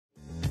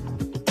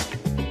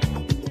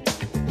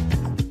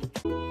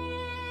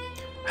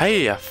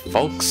Hey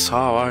folks,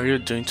 how are you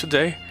doing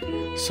today?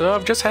 So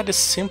I've just had a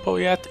simple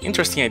yet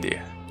interesting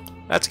idea.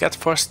 Let's get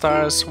 4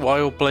 stars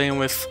while playing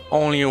with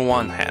only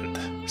one hand.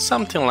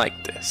 Something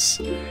like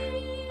this.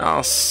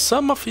 Now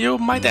some of you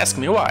might ask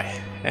me why,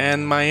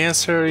 and my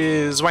answer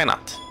is why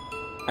not?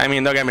 I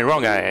mean, don't get me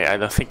wrong, I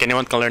don't think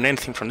anyone can learn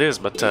anything from this,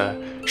 but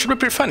should be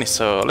pretty funny,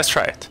 so let's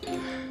try it.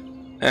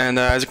 And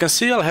as you can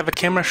see, I'll have a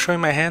camera showing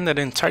my hand the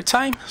entire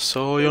time,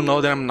 so you'll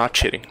know that I'm not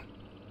cheating.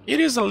 It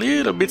is a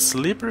little bit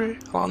slippery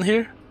around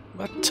here,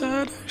 but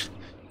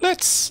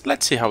let's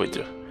see how we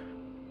do.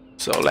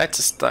 So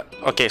let's start.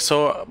 Okay,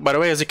 so by the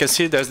way, as you can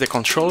see, there's the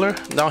controller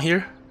down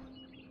here.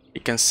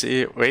 You can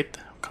see, wait,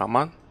 come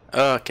on.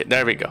 Okay,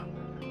 there we go.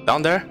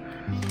 Down there,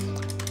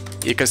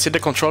 you can see the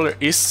controller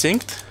is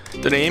synced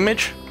to the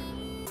image.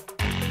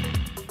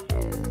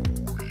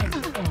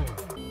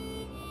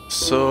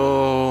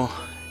 So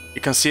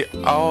you can see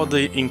all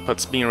the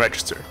inputs being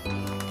registered.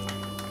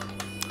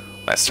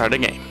 Let's start the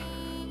game.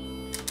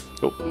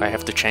 Oh, I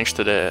have to change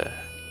to the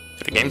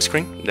game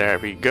screen. There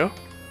we go.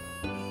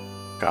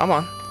 Come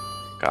on.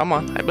 Come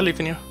on, I believe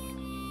in you.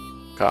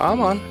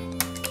 Come on.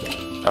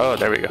 Oh,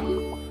 there we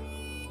go.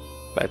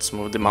 Let's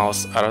move the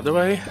mouse out of the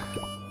way.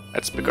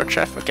 Let's pick our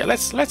chef. Okay,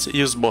 let's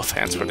use both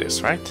hands for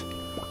this, right?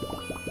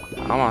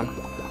 Come on.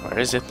 Where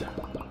is it?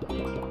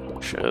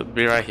 Should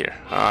be right here.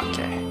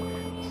 Okay.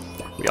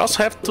 We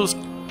also have to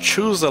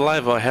choose a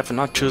level. I have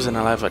not chosen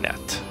a level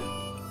yet.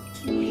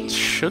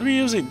 Should we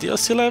use a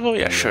DLC level?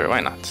 Yeah, sure,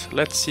 why not?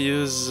 Let's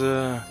use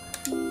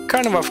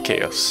Carnival of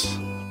Chaos.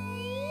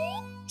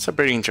 It's a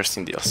pretty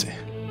interesting DLC.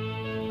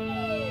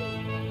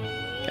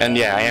 And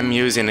yeah, I am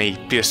using a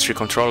PS3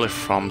 controller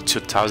from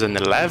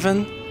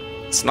 2011.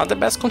 It's not the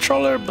best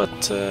controller, but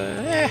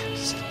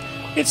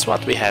it's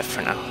what we have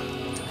for now.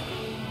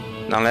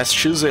 Now let's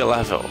choose a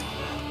level.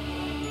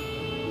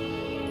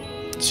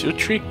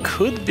 2-3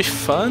 could be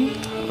fun.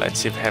 Let's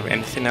see if we have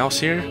anything else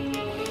here.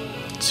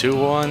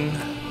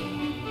 2-1.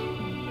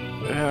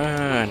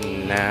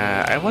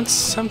 Nah, I want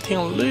something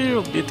a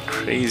little bit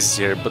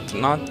crazier, but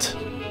not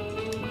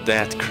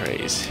that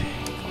crazy.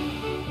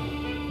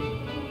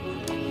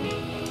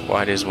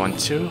 What is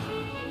 1-2?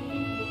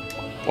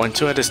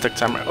 1-2 at the stuck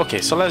timer.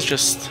 Okay, so let's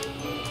just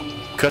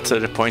cut to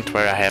the point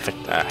where I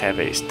have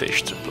a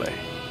stage to play.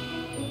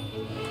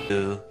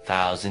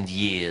 2,000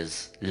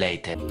 years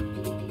later.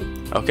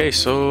 Okay,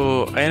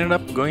 so I ended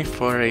up going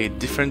for a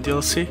different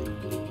DLC,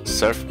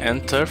 Surf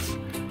and Turf.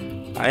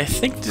 I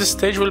think this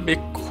stage will be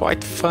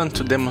quite fun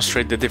to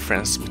demonstrate the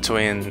difference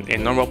between a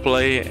normal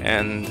play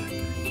and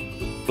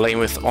playing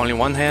with only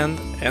one hand,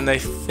 and I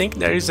think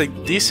there is a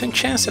decent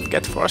chance at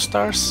get 4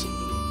 stars.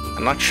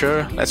 I'm not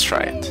sure, let's try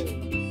it.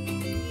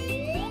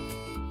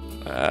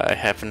 I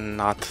have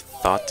not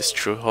thought this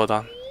through, hold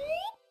on.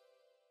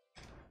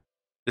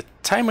 The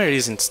timer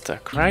isn't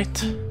stuck,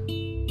 right?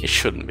 It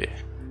shouldn't be.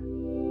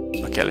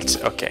 Okay, let's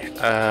see, okay,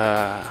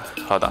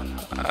 hold on.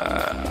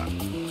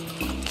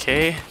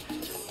 Okay.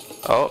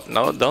 Oh,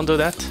 no, don't do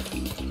that.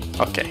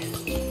 Okay.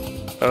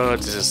 Oh,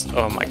 this is,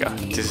 oh my god,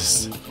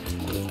 this is...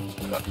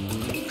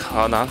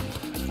 Hold on.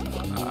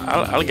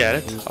 I'll get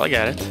it, I'll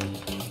get it.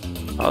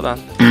 Hold on.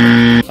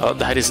 Oh,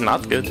 that is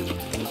not good.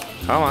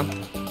 Come on.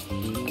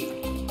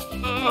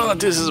 Oh,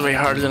 this is way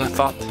harder than I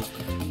thought.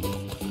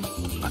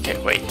 Okay,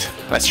 wait.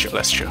 Let's chill,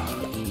 let's chill.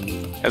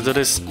 Let's do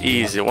this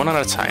easy, one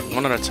at a time,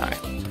 one at a time.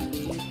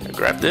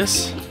 Grab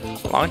this,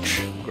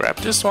 launch, grab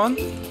this one,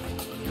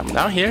 come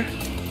down here,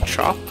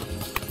 chop.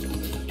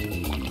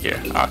 Here,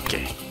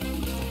 okay.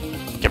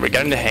 Okay, we're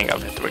getting the hang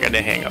of it, we're getting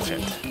the hang of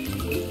it.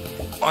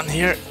 One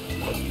here.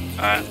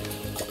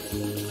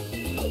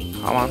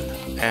 Come on.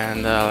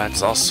 And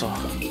let's also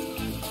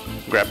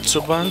grab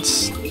 2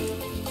 buns.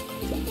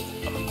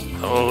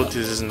 Oh,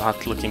 this is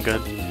not looking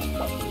good.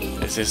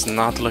 This is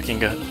not looking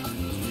good.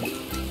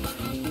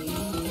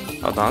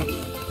 Hold on.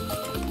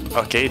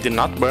 Okay, it did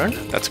not burn.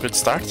 That's a good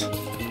start.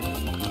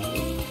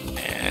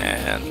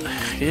 And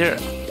here.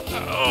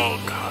 Oh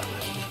god.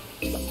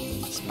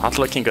 It's not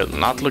looking good.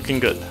 Not looking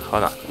good.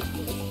 Hold on.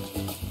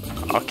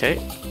 Okay.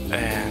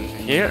 And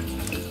here.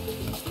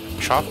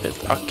 Chop it.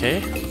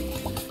 Okay.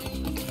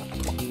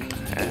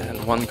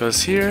 And one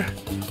goes here.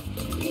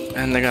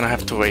 And they're gonna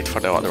have to wait for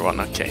the other one.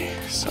 Okay.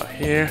 So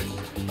here.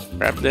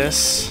 Grab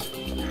this.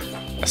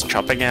 Let's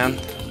chop again.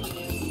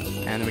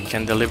 And we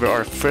can deliver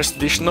our first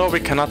dish. No,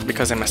 we cannot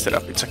because I messed it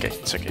up. It's okay,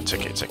 it's okay, it's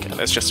okay, it's okay.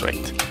 Let's just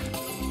wait.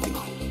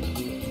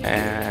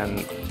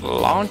 And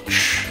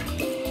launch.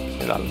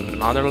 With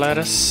another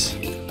lettuce.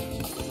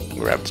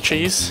 Grab the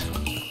cheese.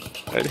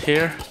 Right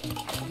here.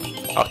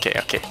 Okay,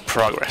 okay,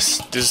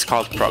 progress. This is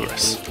called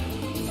progress.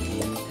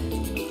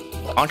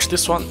 Launch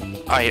this one.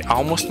 I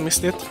almost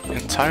missed it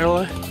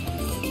entirely.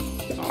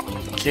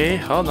 Okay,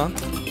 hold on.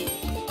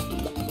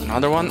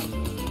 Another one.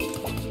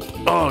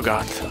 Oh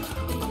god.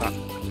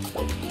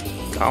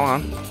 Come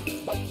on.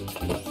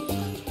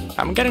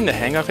 I'm getting the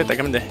hang of it.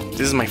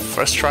 This is my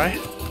first try.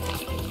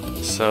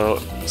 So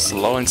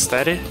slow and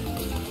steady.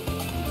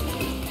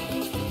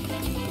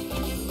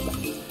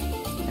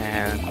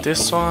 And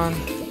this one.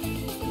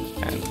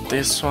 And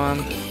this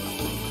one.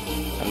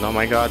 And oh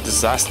my god,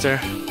 disaster.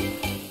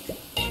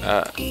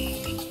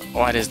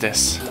 What is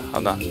this?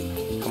 Hold on.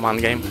 Come on,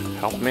 game.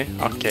 Help me.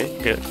 Okay,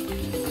 good.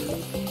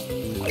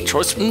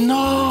 Choice.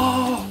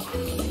 No!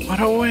 What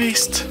a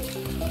waste.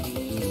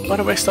 What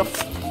a waste of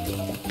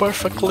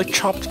perfectly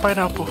chopped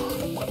pineapple.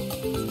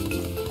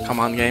 Come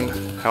on, game.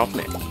 Help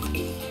me.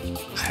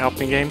 Help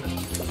me, game.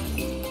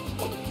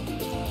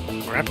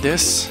 Grab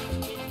this.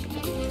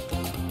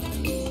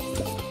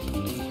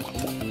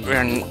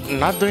 We're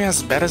not doing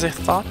as bad as I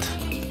thought,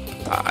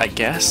 I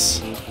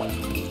guess.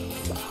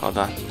 Hold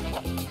on.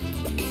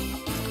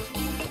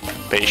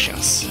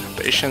 Patience.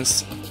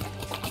 Patience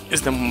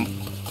is the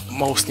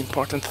most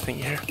important thing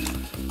here.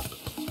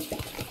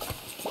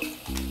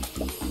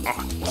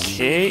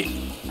 Okay,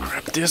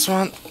 grab this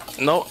one.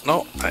 No,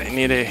 no, I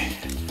need a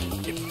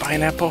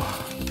pineapple.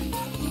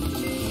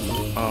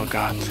 Oh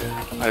god,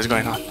 what is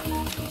going on?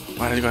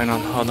 What is going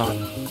on? Hold on.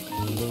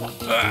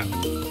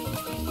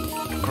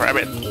 Grab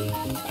it.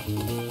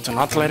 Do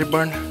not let it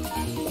burn.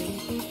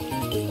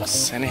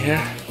 Send it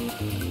here.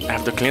 I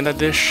have to clean the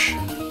dish.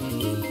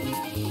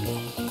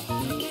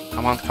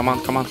 Come on, come on,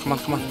 come on, come on,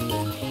 come on.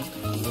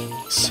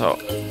 So,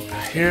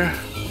 here,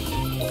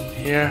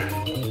 here.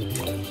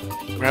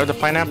 Grab the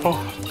pineapple.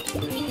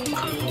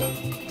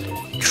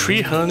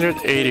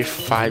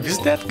 385. Is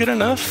that good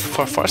enough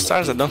for 4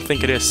 stars? I don't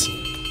think it is.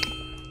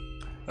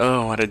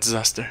 Oh, what a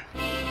disaster.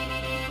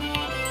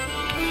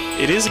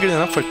 It is good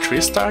enough for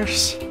 3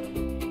 stars.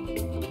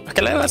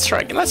 Okay, let's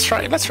try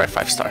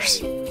 5 stars.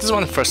 This is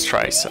one first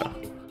try, so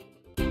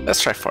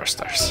let's try 4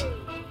 stars.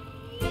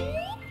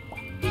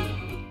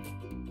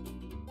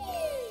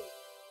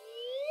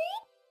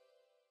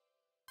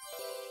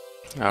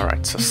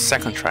 Alright, so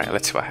second try,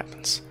 let's see what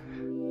happens.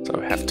 So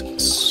we have to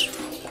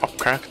swap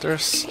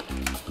characters,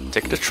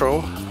 take the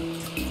throw.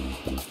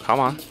 Come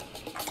on.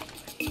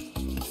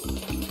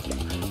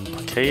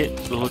 Okay,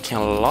 looking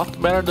a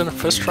lot better than the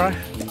first try.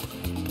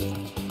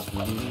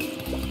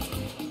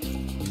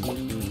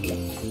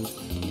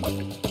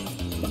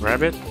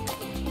 Grab it.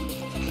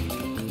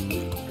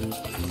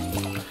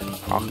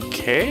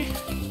 Okay.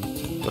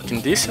 Looking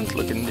decent,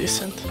 looking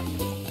decent.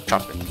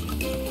 Chop it.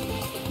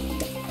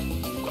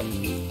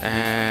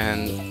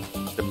 And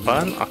the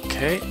bun,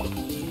 okay.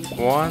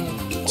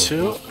 1,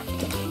 2.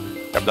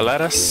 Grab the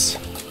lettuce.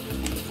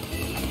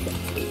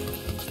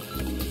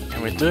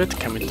 Can we do it?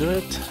 Can we do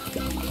it?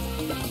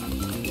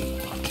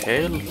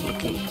 Okay,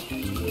 looking.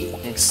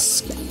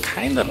 It's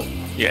kind of.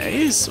 Yeah,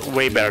 it's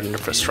way better than the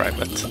first try,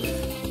 but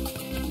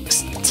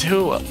it's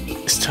still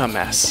a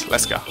mess.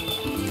 Let's go.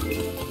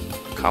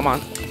 Come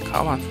on,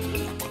 come on.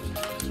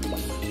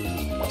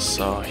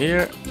 So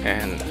here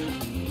and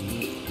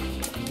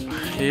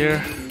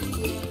here.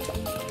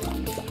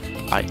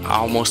 I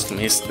almost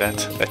missed that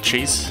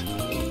cheese.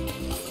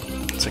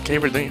 It's okay,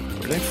 we're doing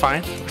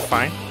fine. We're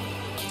fine.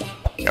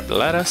 Grab the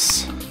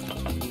lettuce.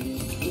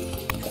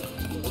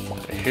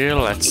 Here,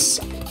 let's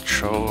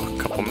throw a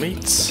couple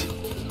meats.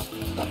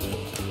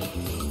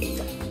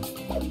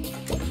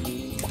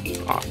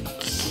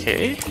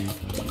 Okay.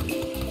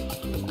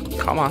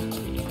 Come on.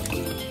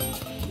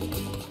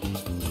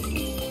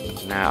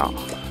 Now,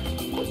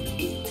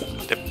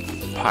 the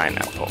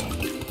pineapple.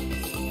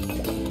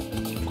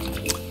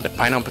 The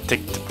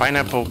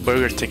pineapple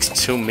burger takes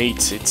 2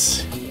 meats.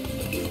 It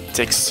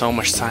takes so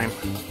much time.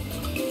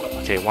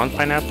 Okay, 1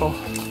 pineapple,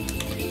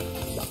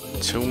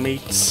 2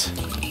 meats,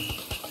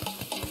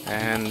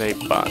 and a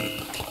bun.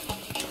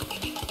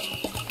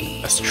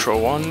 Let's throw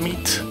 1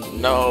 meat.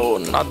 No,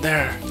 not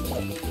there.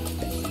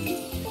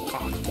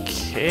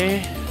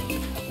 Okay.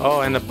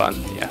 Oh, and a bun,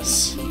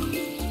 yes.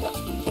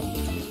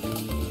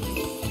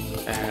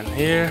 And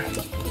here,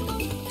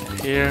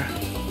 here.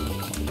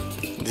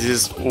 This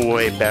is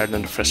way better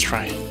than the first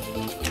try.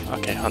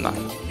 Okay, hold on.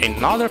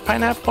 Another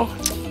pineapple?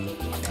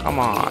 Come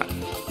on.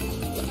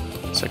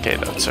 It's okay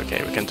though, it's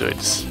okay. We can do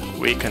it.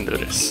 We can do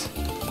this.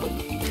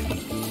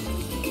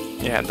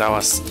 Yeah, that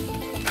was...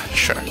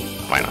 Sure,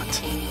 why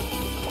not?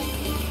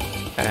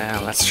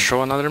 And let's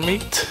throw another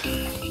meat.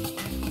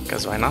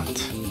 Because why not?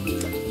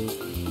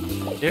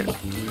 Here.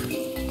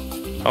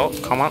 Oh,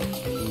 come on.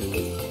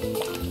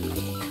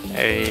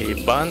 A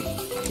bun.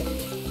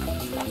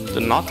 Do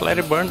not let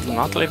it burn, do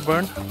not let it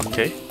burn.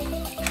 Okay.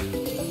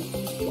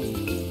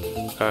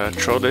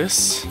 Throw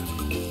this.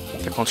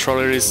 The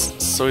controller is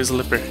so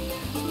slippery.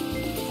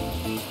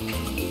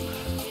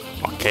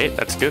 Okay,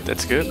 that's good,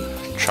 that's good.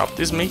 Chop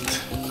this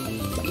meat.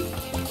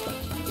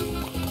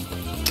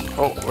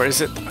 Oh, where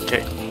is it?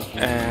 Okay.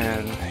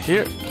 And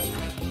here.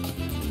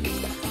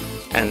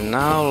 And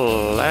now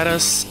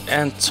lettuce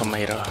and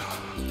tomato.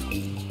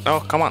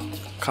 Oh, come on.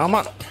 Come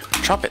on.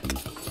 Chop it.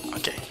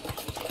 Okay.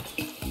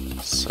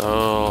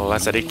 So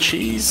let's add a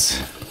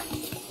cheese.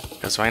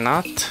 Because why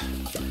not?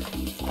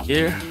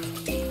 Here.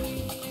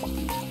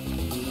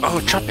 Oh,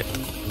 chop it.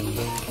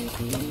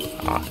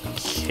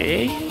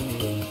 Okay.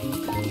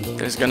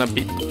 There's gonna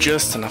be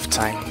just enough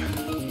time.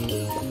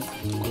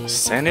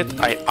 Send it.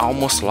 I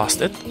almost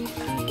lost it.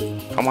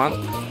 Come on.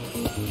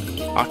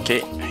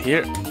 Okay,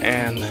 here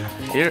and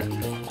here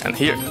and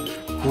here.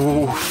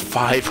 Ooh,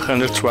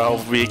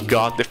 512, we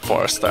got the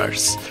 4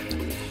 stars.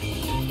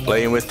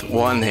 Playing with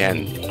one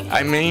hand.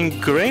 I mean,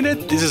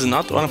 granted, this is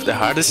not one of the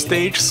hardest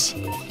stages,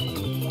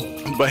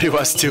 but it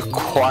was still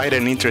quite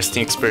an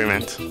interesting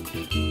experiment.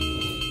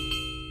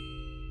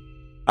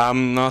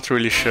 I'm not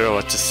really sure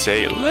what to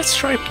say. Let's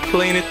try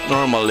playing it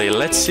normally.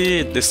 Let's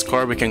see the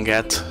score we can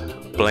get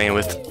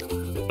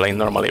playing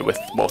normally with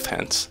both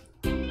hands.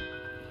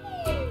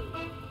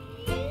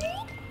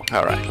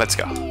 Alright, let's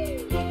go.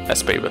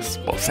 Let's play with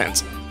both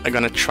hands. I'm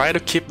gonna try to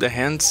keep the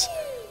hands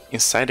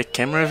inside the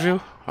camera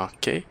view.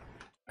 Okay,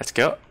 let's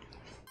go.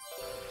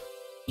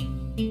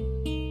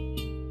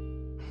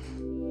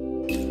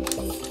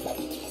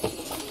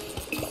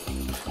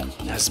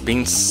 It has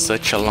been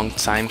such a long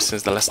time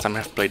since the last time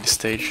I've played this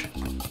stage.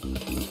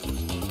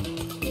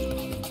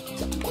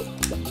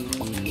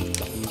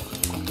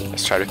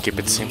 Let's try to keep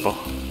it simple.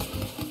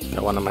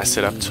 Don't want to mess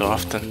it up too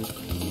often.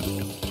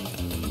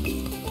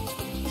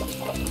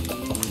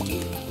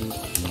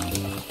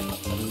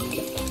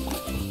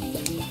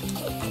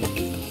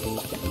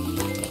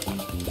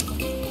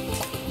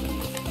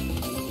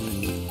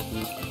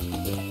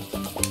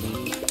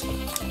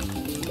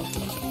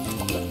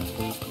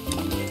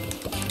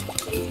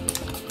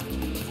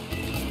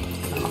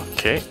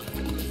 Okay.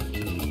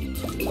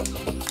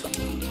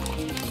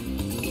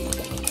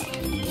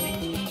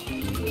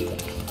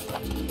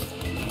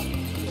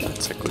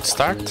 That's a good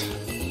start.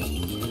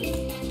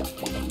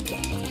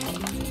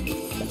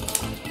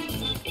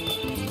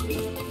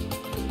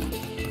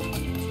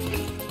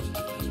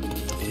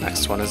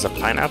 Next one is a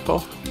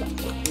pineapple.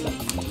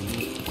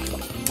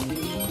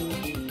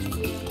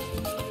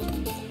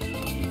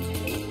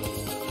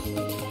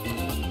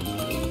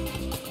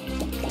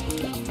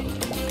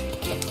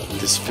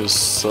 This feels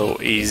so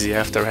easy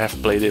after I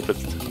have played it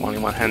with only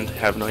one hand. I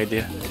have no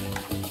idea.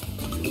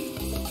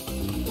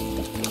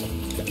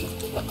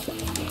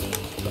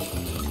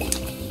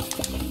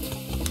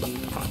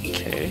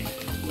 Okay,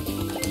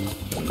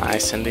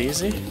 nice and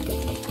easy.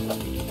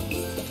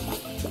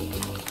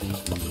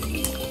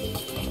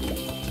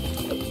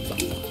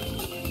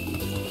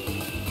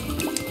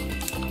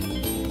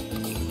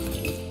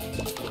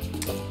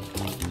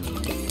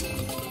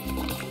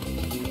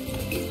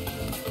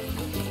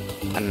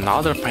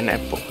 Another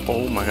pineapple.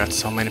 Oh my god,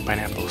 so many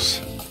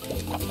pineapples.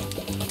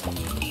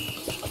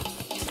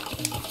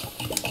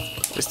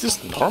 Is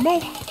this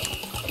normal?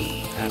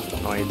 I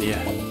have no idea.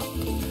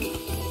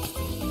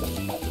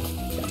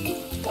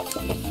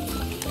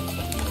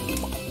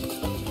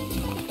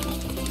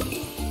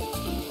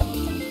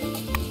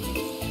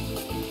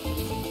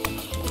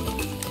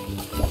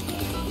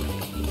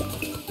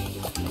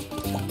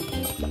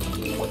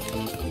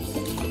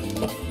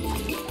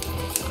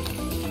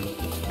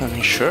 I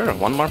mean, sure,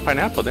 one more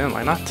pineapple then,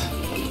 why not?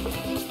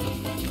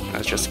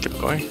 Let's just keep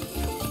going.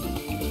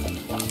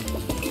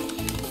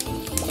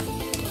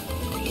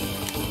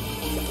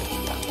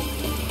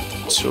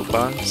 Two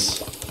buns.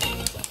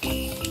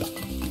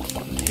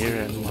 One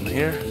here and one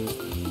here.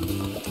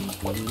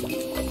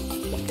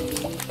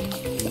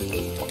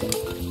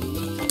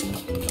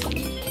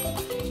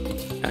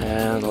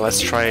 And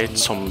let's try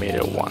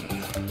tomato one.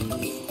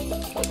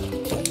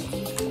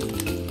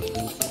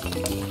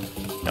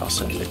 We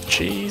also need the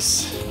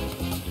cheese.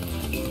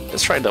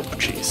 Let's try double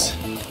cheese.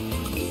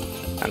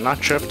 I'm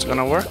not sure if it's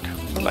gonna work,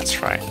 but let's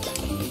try it.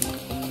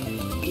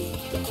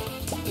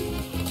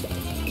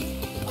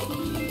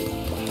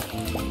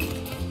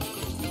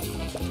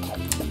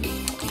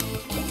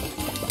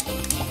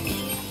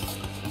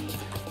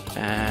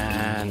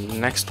 And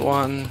next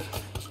one.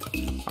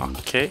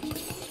 Okay.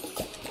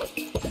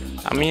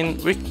 I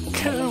mean, we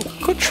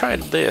could try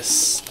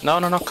this. No,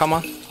 come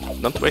on.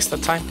 Don't waste the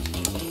time.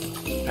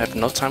 I have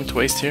no time to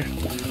waste here.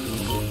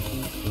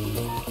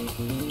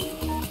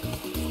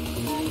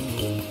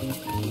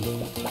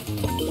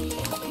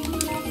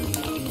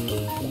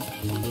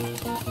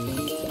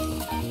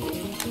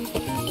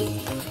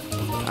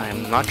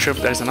 I'm not sure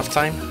if there's enough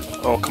time.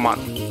 Oh, come on.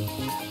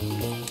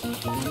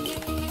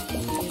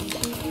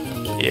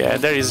 Yeah,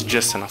 there is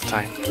just enough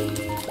time.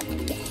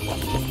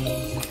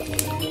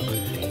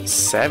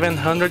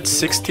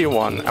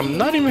 761. I'm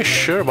not even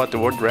sure what the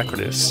world record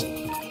is.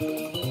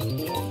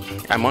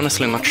 I'm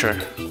honestly not sure.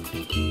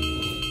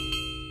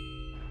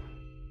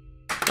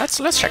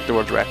 Let's check the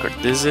world record.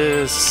 This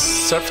is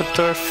Surf and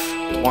Turf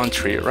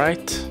 1-3,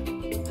 right?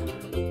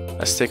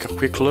 Let's take a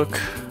quick look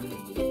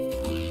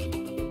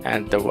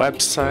at the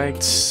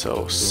website.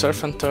 So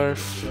Surf and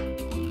Turf,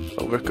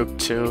 Overcooked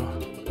 2,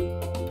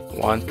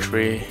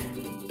 1-3.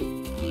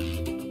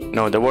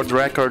 No, the world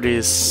record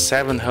is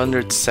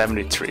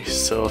 773,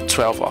 so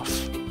 12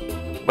 off.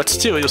 But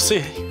still, you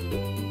see,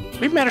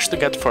 we managed to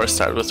get 4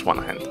 stars with one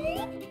hand.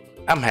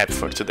 I'm happy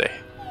for today.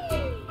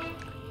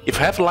 If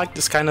you have liked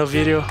this kind of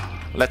video,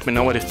 let me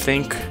know what you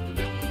think.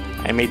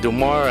 I may do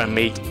more, I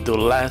may do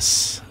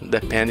less,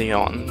 depending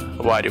on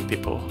what you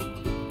people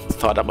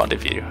thought about the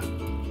video.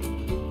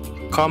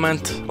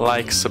 Comment,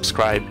 like,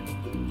 subscribe,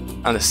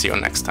 and I'll see you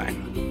next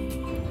time.